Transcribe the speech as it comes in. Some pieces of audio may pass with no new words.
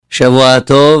Shavua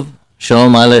Tov,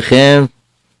 Shalom Aleichem,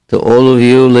 to all of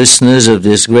you listeners of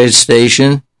this great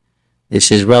station. This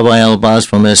is Rabbi Elbaz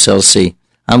from SLC.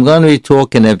 I'm going to be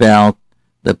talking about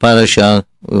the parasha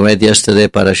we read yesterday,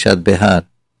 Parashat Behar.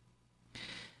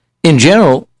 In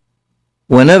general,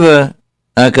 whenever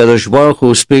HaKadosh Baruch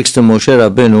Hu speaks to Moshe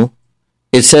Rabbeinu,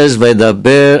 it says,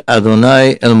 Vaydaber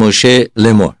Adonai el Moshe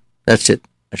lemor. That's it.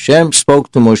 Hashem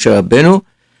spoke to Moshe Rabbeinu,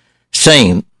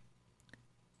 saying,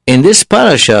 in this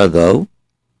parasha, though,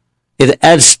 it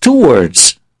adds two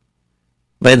words.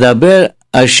 Vaydaber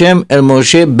Hashem el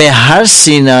Moshe behar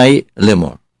Sinai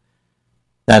lemor.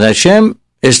 That Hashem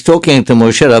is talking to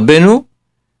Moshe Rabbeinu,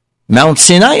 Mount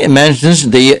Sinai. It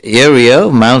mentions the area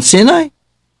of Mount Sinai.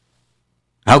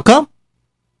 How come?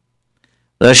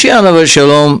 Rashi Alav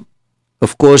Shalom,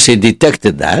 of course, he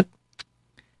detected that,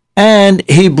 and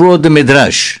he brought the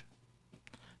Midrash.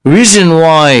 Reason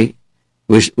why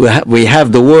we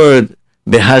have the word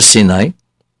Behar Sinai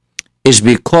is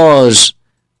because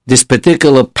this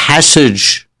particular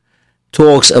passage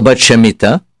talks about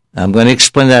Shemitah. I'm going to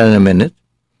explain that in a minute.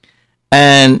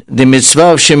 And the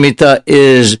mitzvah of Shemitah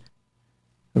is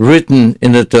written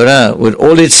in the Torah with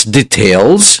all its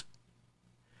details.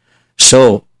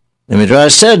 So, the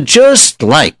Midrash said, just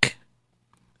like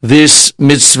this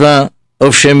mitzvah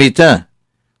of Shemitah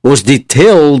was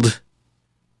detailed,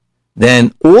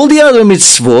 then all the other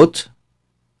mitzvot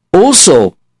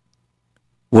also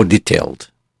were detailed.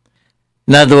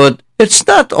 In other words, it's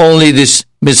not only this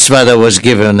mitzvah that was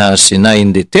given on Sinai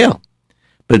in detail,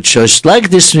 but just like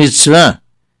this mitzvah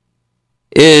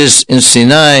is in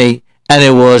Sinai and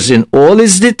it was in all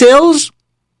its details,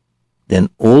 then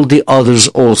all the others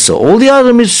also. All the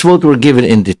other mitzvot were given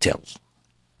in details.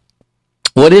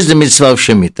 What is the mitzvah of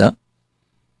Shemitah?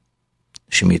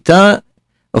 Shemitah,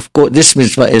 of course, this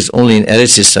mitzvah is only in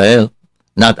Eretz Israel,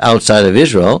 not outside of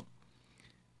Israel.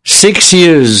 6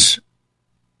 years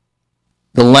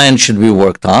the land should be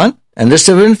worked on, and the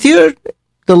 7th year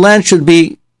the land should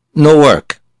be no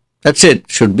work. That's it,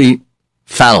 should be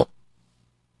fallow.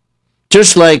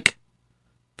 Just like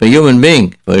for a human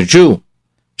being, for a Jew,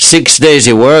 6 days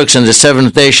he works and the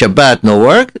 7th day Shabbat no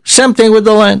work, same thing with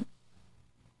the land.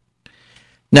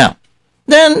 Now,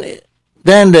 then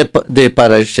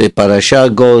the parasha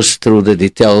goes through the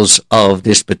details of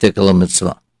this particular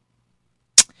mitzvah.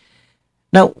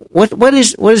 Now, what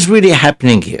is really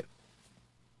happening here?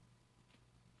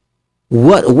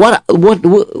 Where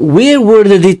were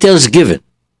the details given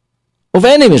of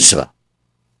any mitzvah?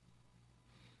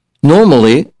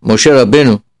 Normally, Moshe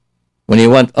Rabbeinu, when he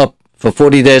went up for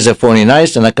 40 days and 40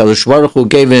 nights, and HaKadosh Baruch Hu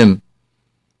gave him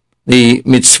the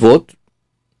mitzvot,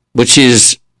 which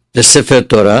is the Sefer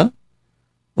Torah,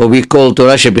 what we call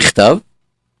Torah Shebichtav.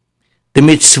 The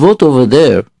mitzvot over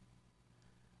there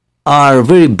are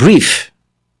very brief.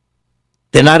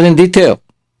 They're not in detail.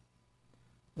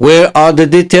 Where are the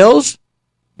details?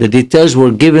 The details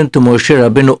were given to Moshe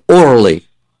Rabbeinu orally.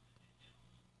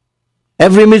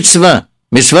 Every mitzvah,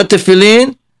 mitzvah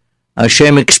tefillin,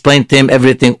 Hashem explained to him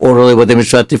everything orally what the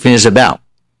mitzvah tefillin is about.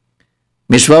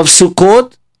 Mitzvah of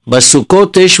Sukkot,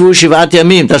 Basukot teshvu shivat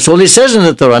yamim. That's all it says in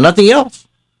the Torah, nothing else.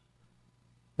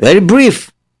 Very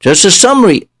brief, just a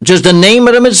summary, just the name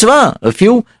of the mitzvah, a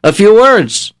few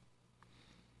words.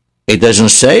 It doesn't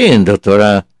say in the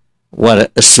Torah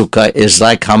what a sukkah is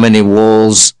like, how many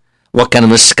walls, what kind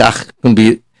of a skach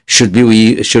should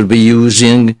be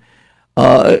using.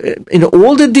 In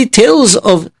all the details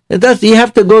of that, you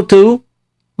have to go to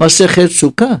Masechet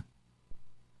Sukkah.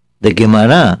 The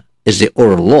Gemara is the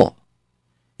oral law.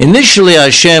 Initially,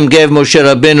 Hashem gave Moshe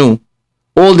Rabbeinu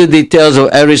all the details of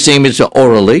everything mitzvah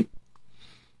orally.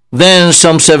 Then,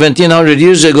 some 1700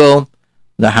 years ago,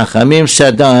 the Hachamim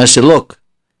sat down and said, look,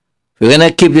 if we're going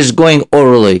to keep this going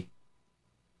orally,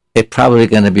 it's probably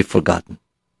going to be forgotten.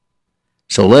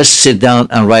 So let's sit down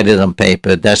and write it on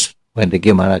paper. That's when the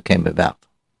Gemara came about.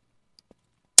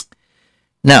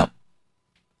 Now,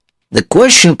 the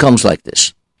question comes like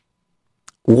this.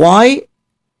 Why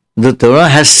the Torah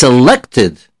has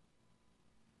selected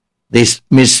this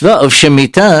mitzvah of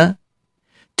Shemitah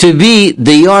to be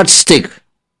the yardstick,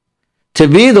 to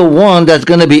be the one that's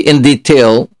going to be in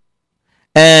detail,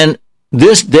 and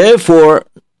this, therefore,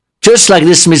 just like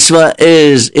this mitzvah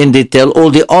is in detail, all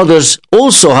the others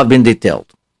also have been detailed.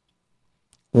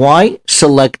 Why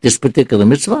select this particular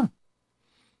mitzvah?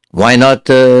 Why not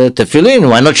tefillin?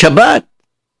 Why not Shabbat?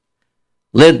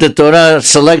 Let the Torah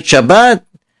select Shabbat.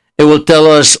 It will tell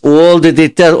us all the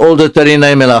detail, all the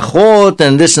 39 melachot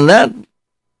and this and that.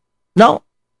 No.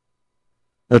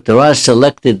 The Torah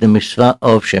selected the mitzvah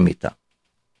of Shemitah.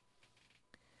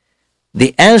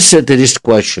 The answer to this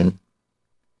question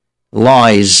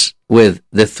lies with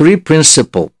the three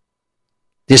principles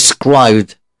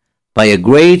described by a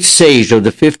great sage of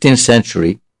the 15th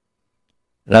century,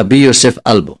 Rabbi Yosef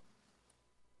Albo.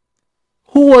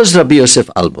 Who was Rabbi Yosef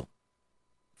Albo?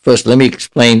 First, let me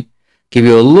explain, give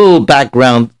you a little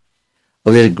background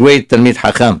of the great Talmid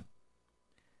Chacham.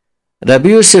 Rabbi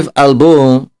Yosef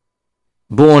Albo,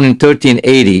 born in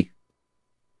 1380,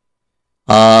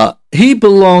 he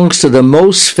belongs to the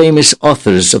most famous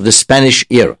authors of the Spanish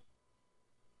era.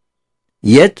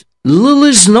 Yet, little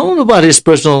is known about his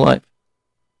personal life.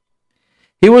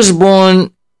 He was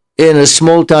born in a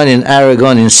small town in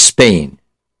Aragon in Spain.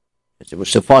 He was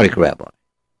a Sephardic rabbi.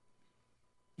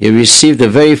 He received a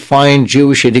very fine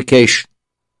Jewish education.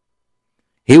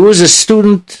 He was a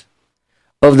student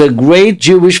of the great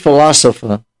Jewish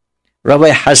philosopher,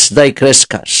 Rabbi Hasdai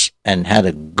Kreskas, and had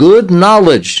a good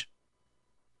knowledge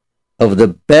of the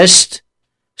best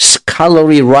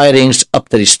scholarly writings up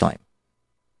to this time.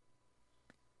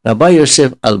 Rabbi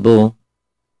Yosef Albo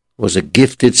was a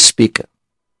gifted speaker.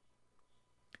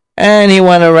 And he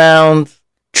went around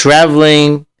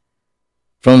traveling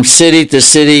from city to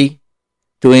city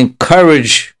to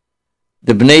encourage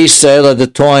the Bnei Israel at the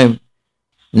time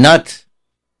not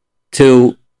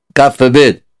to, God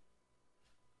forbid,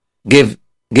 give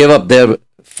up their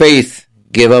faith,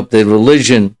 give up their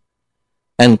religion,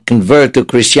 and convert to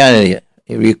Christianity.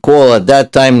 You recall at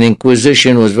that time the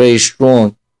Inquisition was very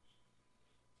strong,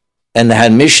 and they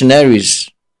had missionaries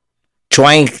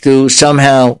trying to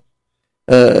somehow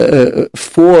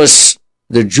force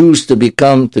the Jews to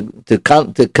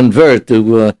convert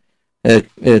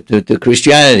to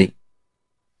Christianity.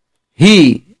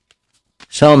 He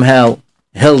somehow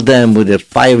held them with their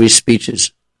fiery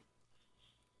speeches.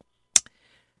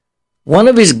 One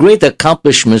of his great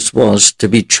accomplishments was to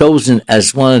be chosen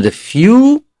as one of the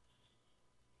few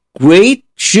great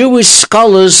Jewish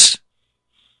scholars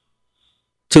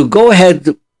to go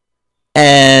ahead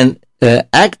and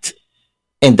act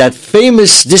in that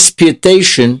famous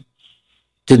disputation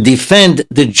to defend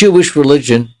the Jewish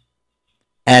religion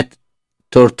at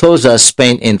Tortosa,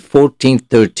 Spain in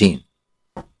 1413.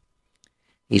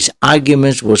 His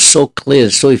arguments were so clear,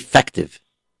 so effective,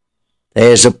 that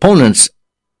his opponents,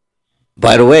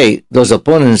 by the way, those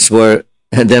opponents were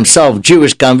themselves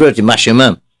Jewish converted,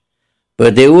 Mashemem,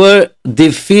 but they were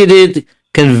defeated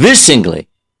convincingly,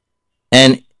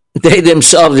 and they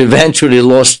themselves eventually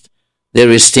lost their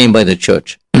esteem by the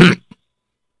church.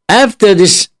 After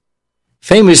this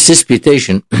famous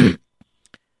disputation,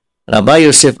 Rabbi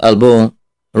Yosef Albo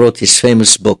wrote his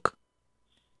famous book,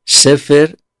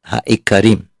 Sefer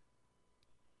HaIkarim,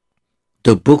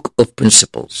 the Book of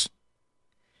Principles,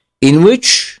 in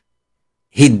which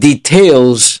he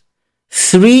details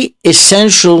three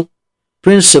essential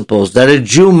principles that a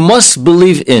Jew must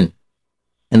believe in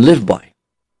and live by.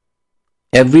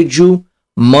 Every Jew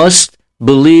must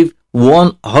believe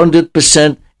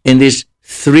 100% in these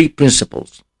three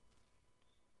principles.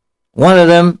 One of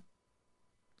them,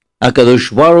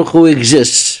 HaKadosh Baruch Hu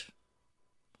exists,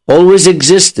 always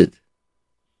existed,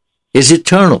 is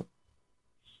eternal.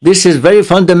 This is very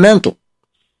fundamental.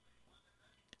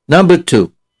 Number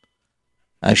two,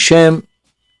 Hashem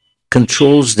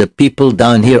controls the people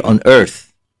down here on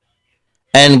earth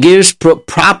and gives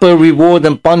proper reward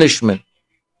and punishment.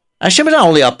 Hashem is not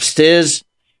only upstairs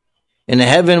in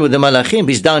heaven with the Malachim,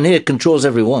 he's down here, controls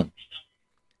everyone.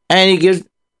 And he gives,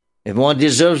 if one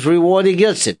deserves reward, he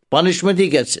gets it. Punishment, he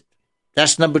gets it.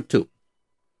 That's number two.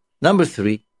 Number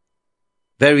three,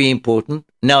 very important,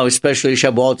 now especially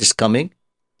Shabbat is coming,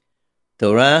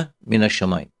 Torah min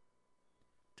hashamayim.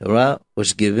 Torah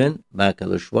was given by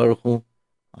HaKadosh Baruch Hu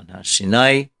on Har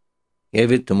Sinai,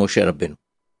 gave it to Moshe Rabbeinu.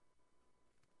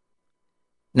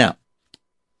 Now,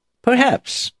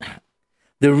 perhaps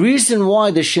the reason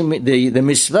why the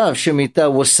mitzvah of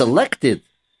Shemitah was selected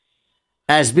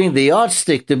as being the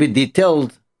yardstick to be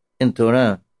detailed in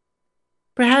Torah,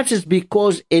 perhaps it's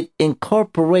because it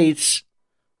incorporates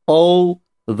all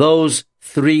those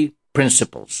three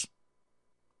principles.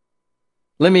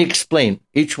 Let me explain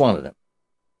each one of them.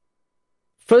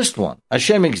 First one,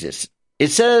 Hashem exists. It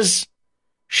says,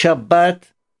 Shabbat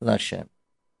L'Hashem,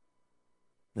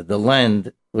 that the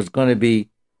land was going to be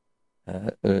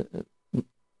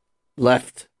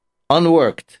left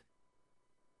unworked.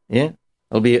 Yeah?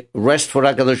 It'll be rest for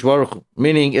HaKadosh Baruch Hu,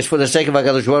 meaning it's for the sake of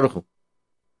HaKadosh Baruch Hu.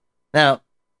 Now,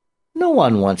 no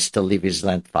one wants to leave his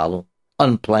land fallow,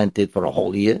 unplanted for a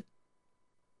whole year.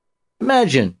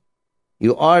 Imagine,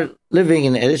 you are living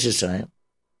in Eretz Israel.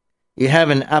 You have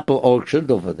an apple orchard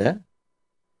over there.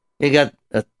 You got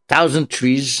 1,000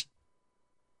 trees,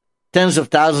 tens of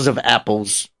thousands of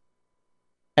apples,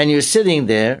 and you're sitting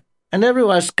there And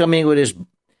everyone's coming with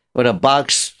a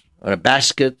box or a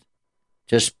basket,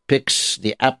 just picks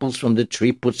the apples from the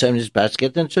tree, puts them in his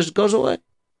basket, and just goes away.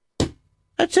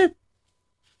 That's it.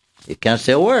 You can't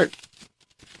say a word.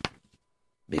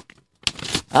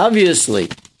 Obviously,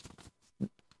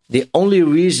 the only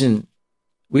reason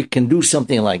we can do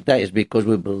something like that is because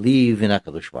we believe in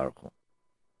HaKadosh Baruch Hu.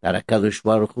 That HaKadosh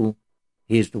Baruch Hu,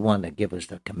 He is the one that gave us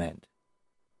the command.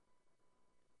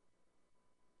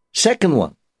 Second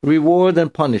one, reward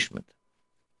and punishment.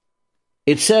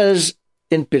 It says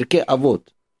in Pirkei Avot,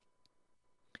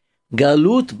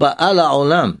 Galut ba'al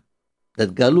ha'olam,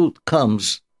 that Galut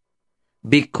comes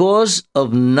because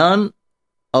of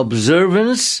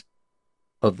non-observance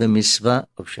of the mitzvah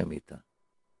of Shemitah.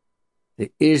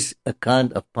 There is a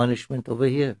kind of punishment over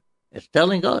here. It's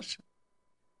telling us,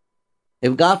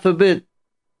 if God forbid,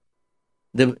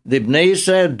 the Bnei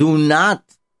Yisrael do not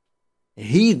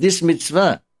heed this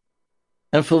mitzvah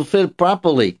and fulfill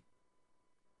properly,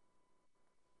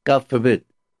 God forbid,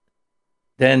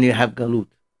 then you have Galut,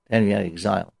 then you have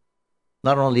exile.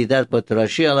 Not only that, but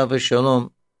Rashi Alav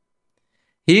Shalom,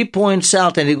 he points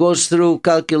out and he goes through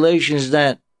calculations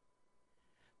that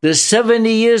the 70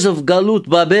 years of Galut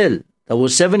Babel, that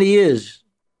was 70 years,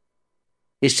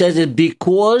 he says it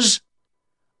because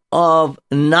of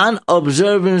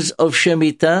non-observance of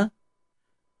Shemitah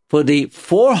for the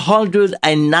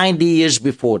 490 years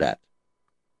before that.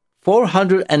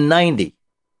 490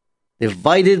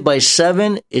 divided by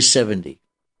 7 is 70.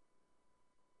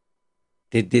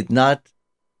 They did not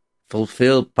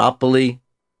fulfill properly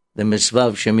the mitzvah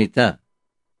of Shemitah.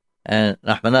 And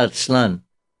Rahmanat Islan,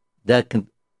 that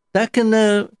can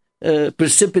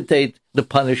precipitate the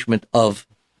punishment of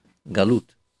Galut.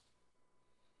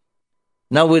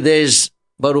 Nowadays,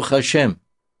 Baruch Hashem,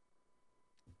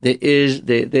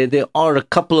 there are a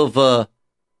couple of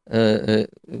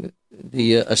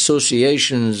the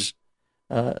associations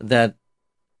that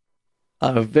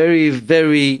are very,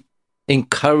 very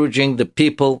encouraging the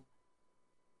people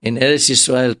in Eretz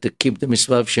Yisrael to keep the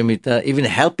mitzvah of Shemitah, even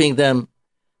helping them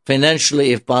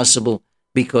financially if possible,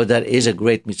 because that is a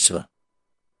great mitzvah.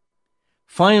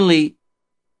 Finally,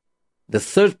 the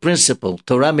third principle,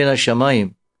 Torah min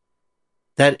hashamayim,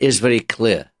 that is very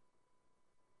clear.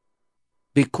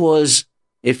 Because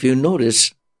if you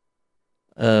notice,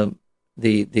 the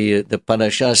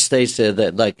parasha states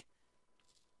that, like,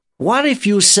 what if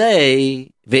you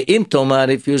say, ve'im tomar,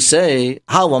 if you say,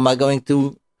 how am I going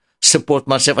to support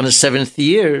myself in the 7th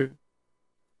year?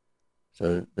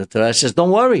 So the Torah says,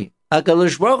 don't worry.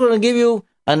 HaKadosh Baruch Hu will give you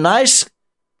a nice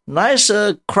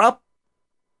crop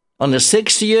on the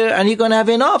 6th year, and you're going to have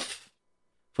enough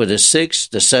for the 6th,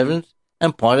 the 7th,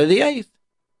 and part of the 8th.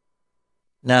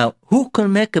 Now, who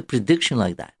can make a prediction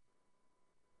like that?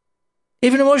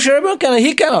 Even Moshe Rabbeinu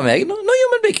he cannot make. No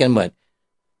human being can make.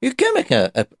 You can't make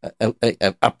a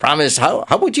promise.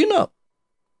 How would you know?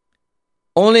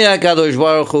 Only HaKadosh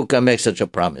Baruch Hu can make such a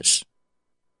promise.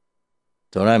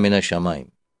 Torah min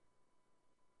hashamayim.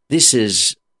 This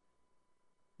is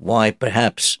why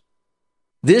perhaps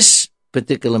this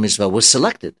particular mitzvah was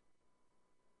selected.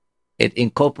 It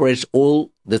incorporates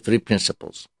all the 3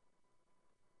 principles.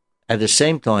 At the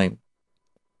same time,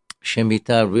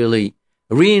 Shemitah really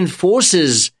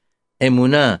reinforces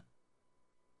emunah,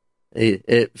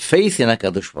 faith in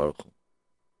HaKadosh Baruch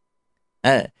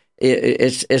Hu.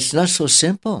 It's not so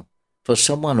simple for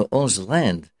someone who owns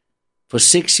land. For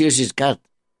 6 years he's got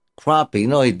crop, he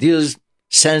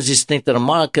sends his thing to the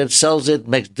market, sells it,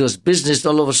 does business,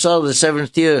 all of a sudden the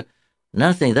 7th year,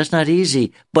 nothing. That's not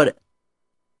easy. But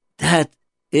that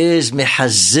is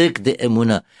mehazik the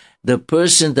emunah. The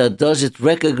person that does it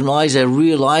recognizes and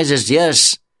realizes,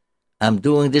 yes, I'm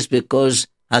doing this because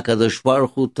HaKadosh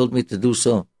Baruch Hu told me to do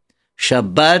so.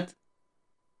 Shabbat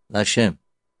L'Hashem.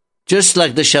 Just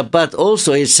like the Shabbat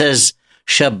also, it says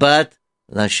Shabbat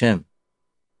L'Hashem.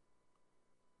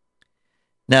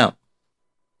 Now,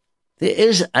 there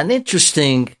is an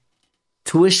interesting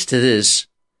twist to this.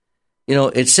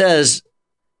 It says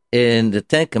in the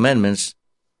 10 Commandments,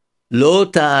 Lo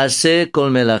ta'aseh kol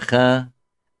melacha,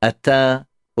 ata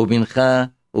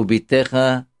ubincha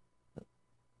ubitecha.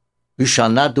 You shall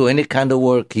not do any kind of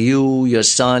work. You, your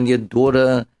son, your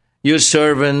daughter, your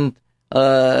servant,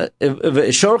 even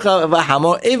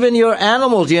your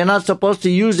animals. You're not supposed to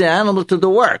use the animal to do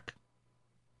work.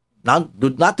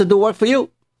 Not to do work for you.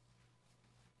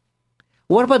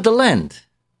 What about the land?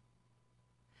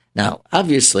 Now,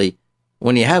 obviously,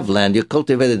 when you have land, you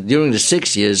cultivate it during the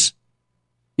 6 years,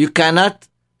 you cannot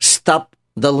stop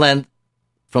the land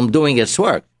from doing its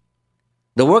work.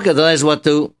 The work of the land is what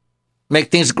to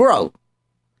make things grow.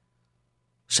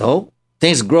 So,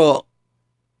 things grow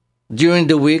during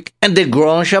the week, and they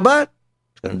grow on Shabbat.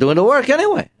 It's going to do the work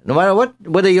anyway. No matter what,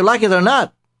 whether you like it or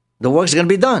not, the work's going to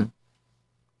be done.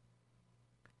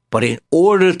 But in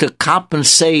order to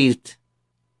compensate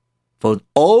for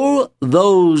all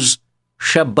those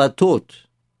Shabbatot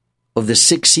of the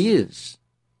 6 years,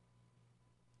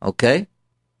 okay,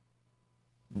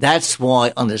 that's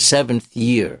why on the 7th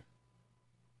year,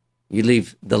 you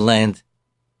leave the land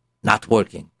not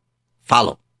working.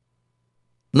 Follow.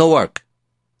 No work.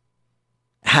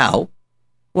 How?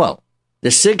 Well,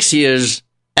 the 6 years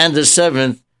and the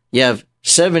 7th, you have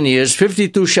 7 years,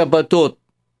 52 Shabbatot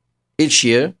each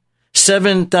year.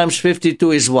 7 times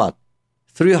 52 is what?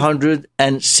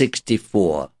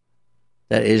 364.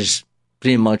 That is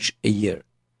pretty much a year.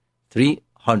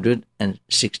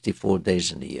 364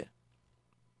 days in a year.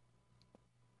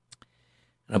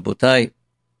 Rabotai,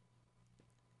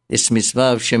 this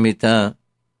mitzvah of Shemitah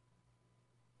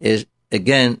is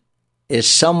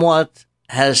somewhat,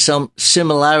 has some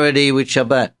similarity with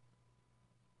Shabbat.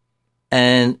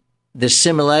 And the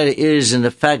similarity is in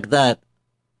the fact that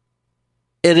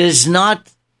it's not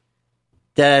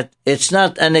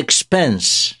an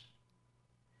expense.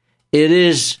 It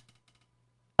is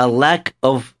a lack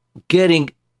of getting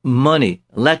money,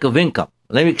 a lack of income.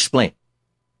 Let me explain.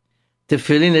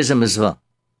 Tefillin is a mitzvah.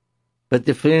 But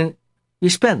tefillin, you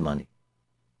spend money.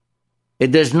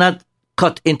 It does not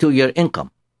cut into your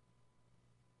income.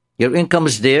 Your income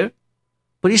is there,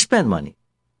 but you spend money.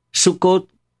 Sukkot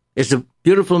is a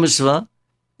beautiful mitzvah.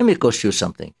 It may cost you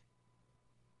something.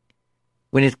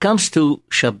 When it comes to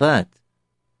Shabbat,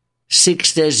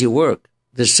 6 days you work,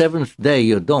 the 7th day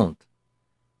you don't.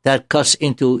 That cuts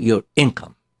into your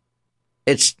income.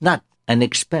 It's not an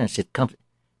expense. It comes,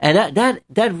 and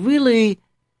that really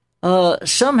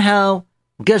somehow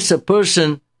gets a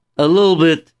person a little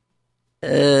bit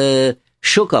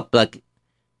shook up. Like,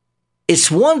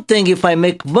 it's one thing if I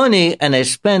make money and I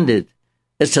spend it.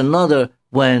 It's another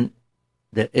when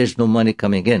there is no money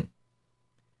coming in.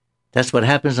 That's what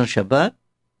happens on Shabbat,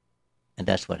 and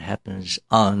that's what happens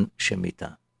on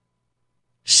Shemitah.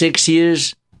 6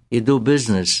 years, you do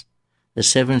business. The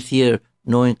 7th year,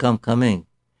 no income coming.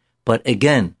 But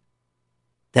again,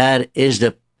 that is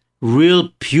the real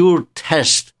pure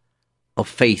test of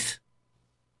faith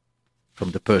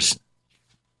from the person.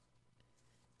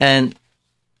 And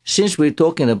since we're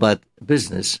talking about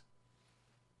business,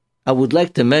 I would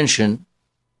like to mention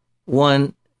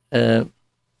one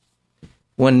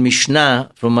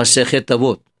Mishnah from Masechet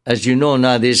Avot. As you know,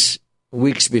 now these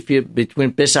weeks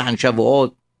between Pesach and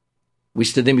Shavuot, we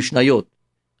study Mishnayot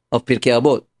of Pirkei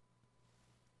Avot.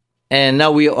 And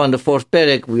now we are on the 4th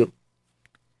perek.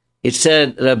 It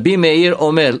said, Rabbi Meir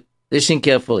Omer, listen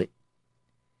carefully,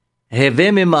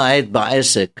 Heve mema'ed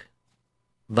ba'esek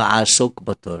va'asok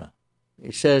b'Torah.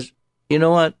 He says, you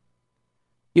know what?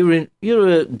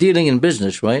 You're dealing in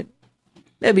business, right?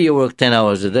 Maybe you work 10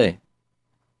 hours a day.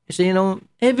 He said, Heve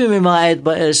mema'ed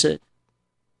ba'esek.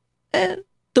 And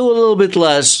do a little bit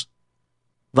less.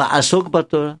 Va'asok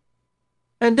b'Torah.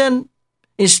 And then,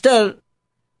 instead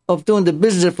of doing the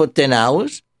business for 10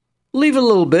 hours, leave a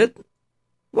little bit,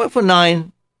 work for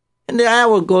 9, and the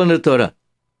hour go in the Torah.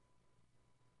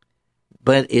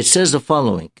 But it says the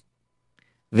following,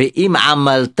 Ve'im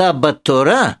amalta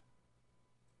b'Torah,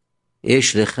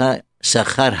 yesh lecha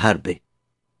sachar harbe.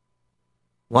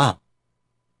 Wow.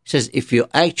 It says, if you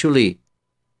actually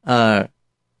are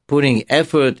putting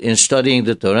effort in studying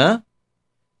the Torah,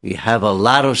 you have a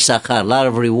lot of sachar, a lot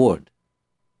of reward.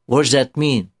 What does that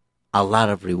mean? A lot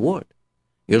of reward.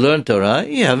 You learn Torah,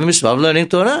 you have a mitzvah of learning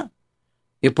Torah.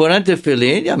 You put on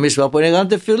tefillin, you have a mitzvah of putting on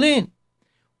tefillin.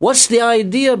 What's the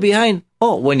idea behind,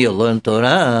 when you learn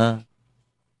Torah,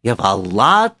 you have a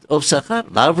lot of sachar,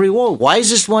 a lot of reward. Why is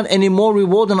this one any more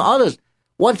reward than others?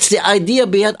 What's the idea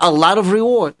behind a lot of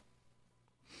reward?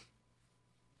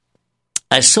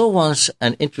 I saw once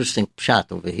an interesting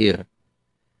shot over here.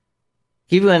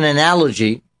 Give you an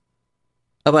analogy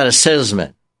about a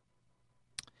salesman.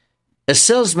 A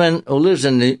salesman who lives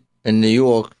in New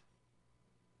York,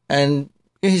 and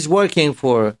he's working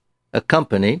for a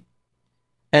company,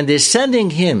 and they're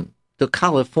sending him to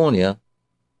California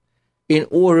in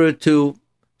order to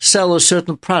sell a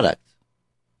certain product.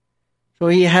 So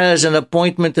he has an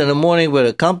appointment in the morning with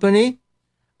a company,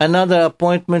 another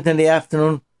appointment in the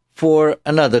afternoon for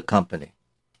another company.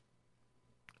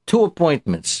 2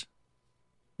 appointments.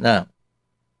 Now,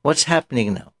 what's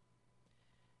happening now?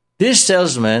 This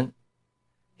salesman,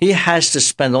 he has to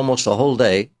spend almost a whole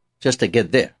day just to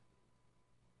get there.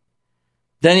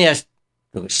 Then he has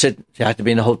to sit, he has to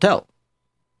be in a hotel.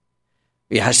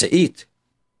 He has to eat.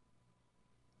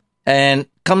 And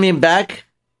coming back,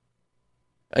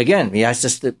 Again, he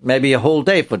has to maybe a whole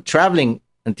day for traveling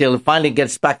until he finally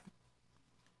gets back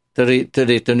to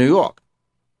New York.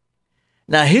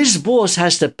 Now, his boss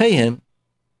has to pay him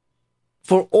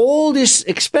for all these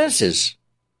expenses.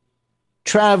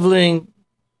 Traveling,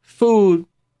 food,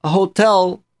 a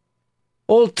hotel,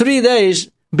 all 3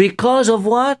 days, because of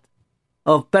what?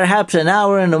 Of perhaps an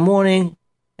hour in the morning,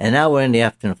 an hour in the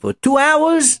afternoon. For 2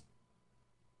 hours,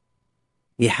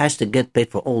 he has to get paid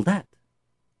for all that.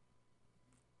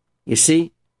 You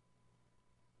see,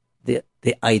 the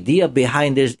idea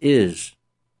behind this is,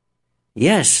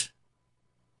 yes,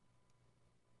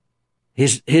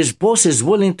 his boss is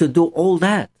willing to do all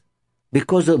that.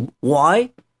 Because of, why?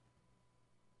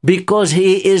 Because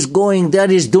he is going there,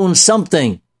 he's doing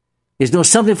something. He's doing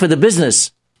something for the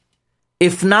business.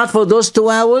 If not for those 2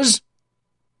 hours,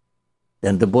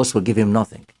 then the boss will give him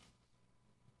nothing.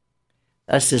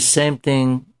 That's the same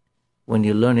thing when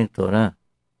you're learning Torah.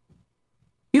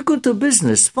 You go to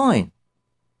business, fine.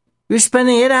 You're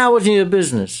spending 8 hours in your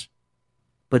business.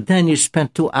 But then you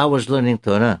spend 2 hours learning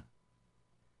Torah.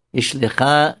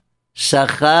 Ishlecha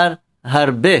sachar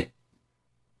harbe.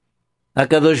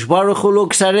 HaKadosh Baruch Hu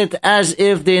looks at it as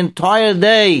if the entire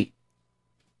day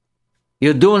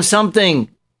you're doing something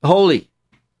holy.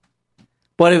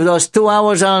 But if those 2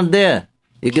 hours aren't there,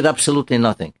 you get absolutely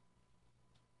nothing.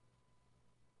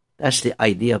 That's the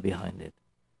idea behind it.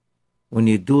 When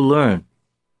you do learn,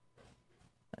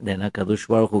 then HaKadosh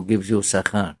Baruch Hu gives you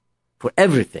sachar for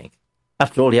everything.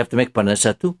 After all, you have to make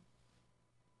parnasa too.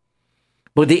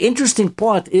 But the interesting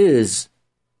part is,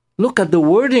 look at the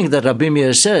wording that Rabbi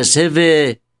Meir says,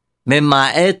 Heve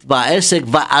mema'et ba'esek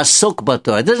va'asok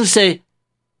b'Torah. It doesn't say,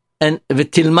 and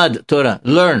v'tilmad Torah,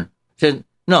 learn. It says,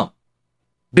 no.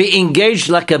 Be engaged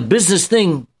like a business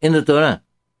thing in the Torah.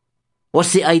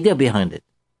 What's the idea behind it?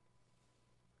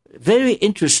 Very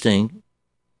interesting.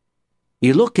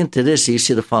 You look into this, you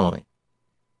see the following.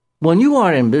 When you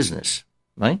are in business,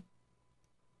 right?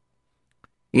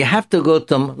 You have to go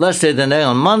to, let's say the day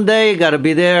on Monday, you got to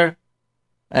be there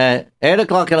at 8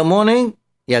 o'clock in the morning,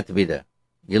 you have to be there.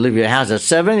 You leave your house at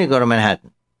 7, you go to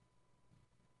Manhattan.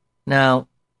 Now,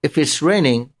 if it's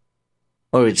raining,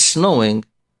 or it's snowing,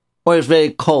 or it's very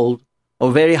cold,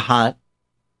 or very hot,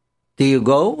 do you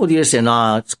go? Or do you say,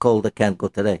 no, it's cold, I can't go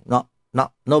today?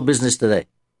 No business today.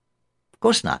 Of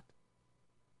course not.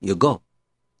 You go.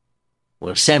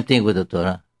 Well, same thing with the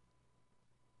Torah.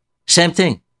 Same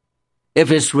thing. If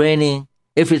it's raining,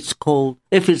 if it's cold,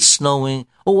 if it's snowing,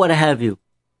 or what have you.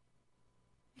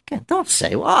 Don't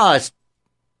say, well,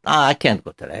 I can't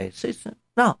go today.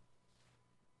 No.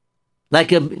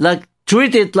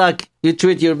 Treat it like you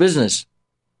treat your business.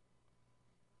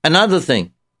 Another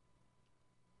thing.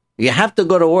 You have to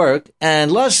go to work,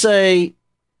 and let's say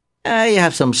you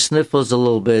have some sniffles a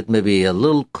little bit, maybe a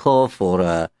little cough or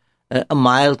a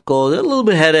mild cold, a little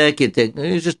bit headache.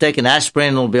 You just take an aspirin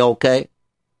and it'll be okay.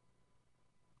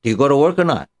 Do you go to work or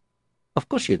not? Of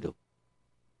course you do.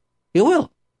 You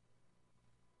will.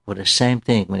 But the same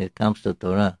thing when it comes to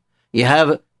Torah. You have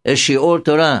a shiur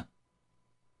Torah.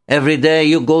 Every day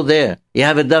you go there. You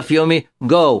have a daf yomi,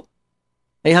 go.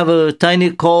 You have a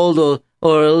tiny cold or a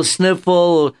little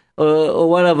sniffle or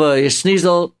whatever, you sneeze,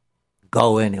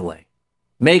 go anyway.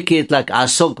 Make it like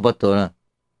asok b'Torah.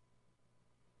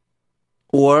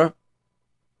 Or,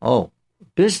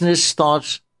 business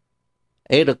starts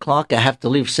 8 o'clock, I have to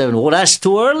leave 7. Well, that's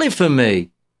too early for me.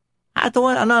 No,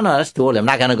 that's too early. I'm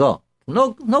not going to go.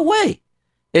 No way.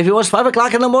 If it was 5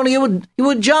 o'clock in the morning, you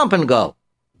would jump and go.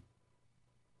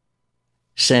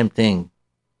 Same thing.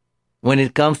 When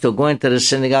it comes to going to the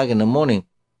synagogue in the morning,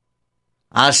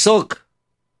 asok.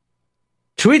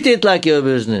 Treat it like your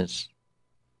business.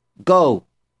 Go.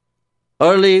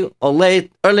 Early or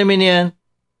late, early minyan,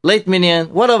 late minyan,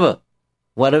 whatever.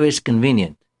 Whatever is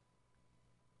convenient.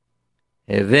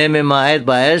 Heve mema'et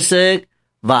ba'esek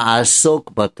va'asok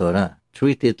b'Torah.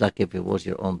 Treat it like if it was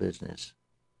your own business.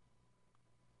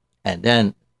 And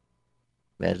then,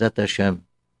 Be'ezrat Hashem,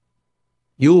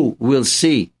 you will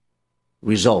see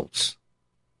results.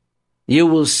 You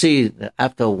will see that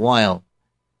after a while,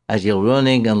 as you're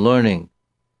running and learning,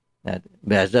 that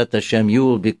Be'ezrat Hashem, you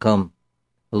will become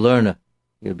a learner.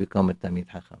 You'll become a Talmid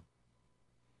Chacham.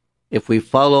 If we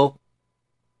follow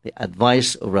the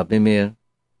advice of Rabbi Meir,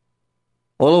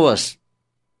 all of us,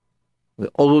 we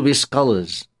all will be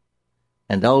scholars.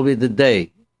 And that will be the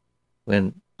day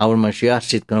when our Mashiach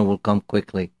Tzidkenu will come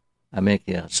quickly. Amen.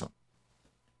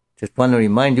 Just want to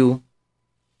remind you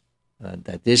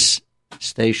that this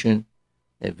station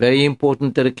is very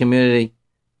important to the community,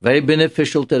 very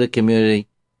beneficial to the community.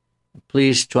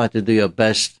 Please try to do your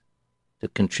best to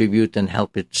contribute and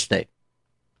help it stay.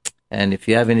 And if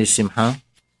you have any simcha,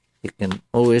 you can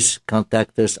always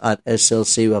contact us at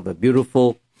SLC. We have a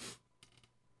beautiful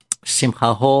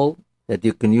simcha hall that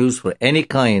you can use for any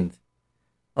kind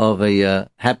of a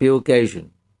happy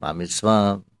occasion. Bar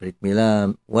mitzvah, brit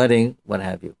milah, wedding, what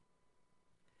have you.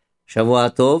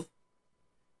 Shavua Tov.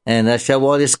 And as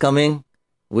Shavuot is coming,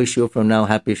 wish you from now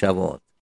happy Shavuot.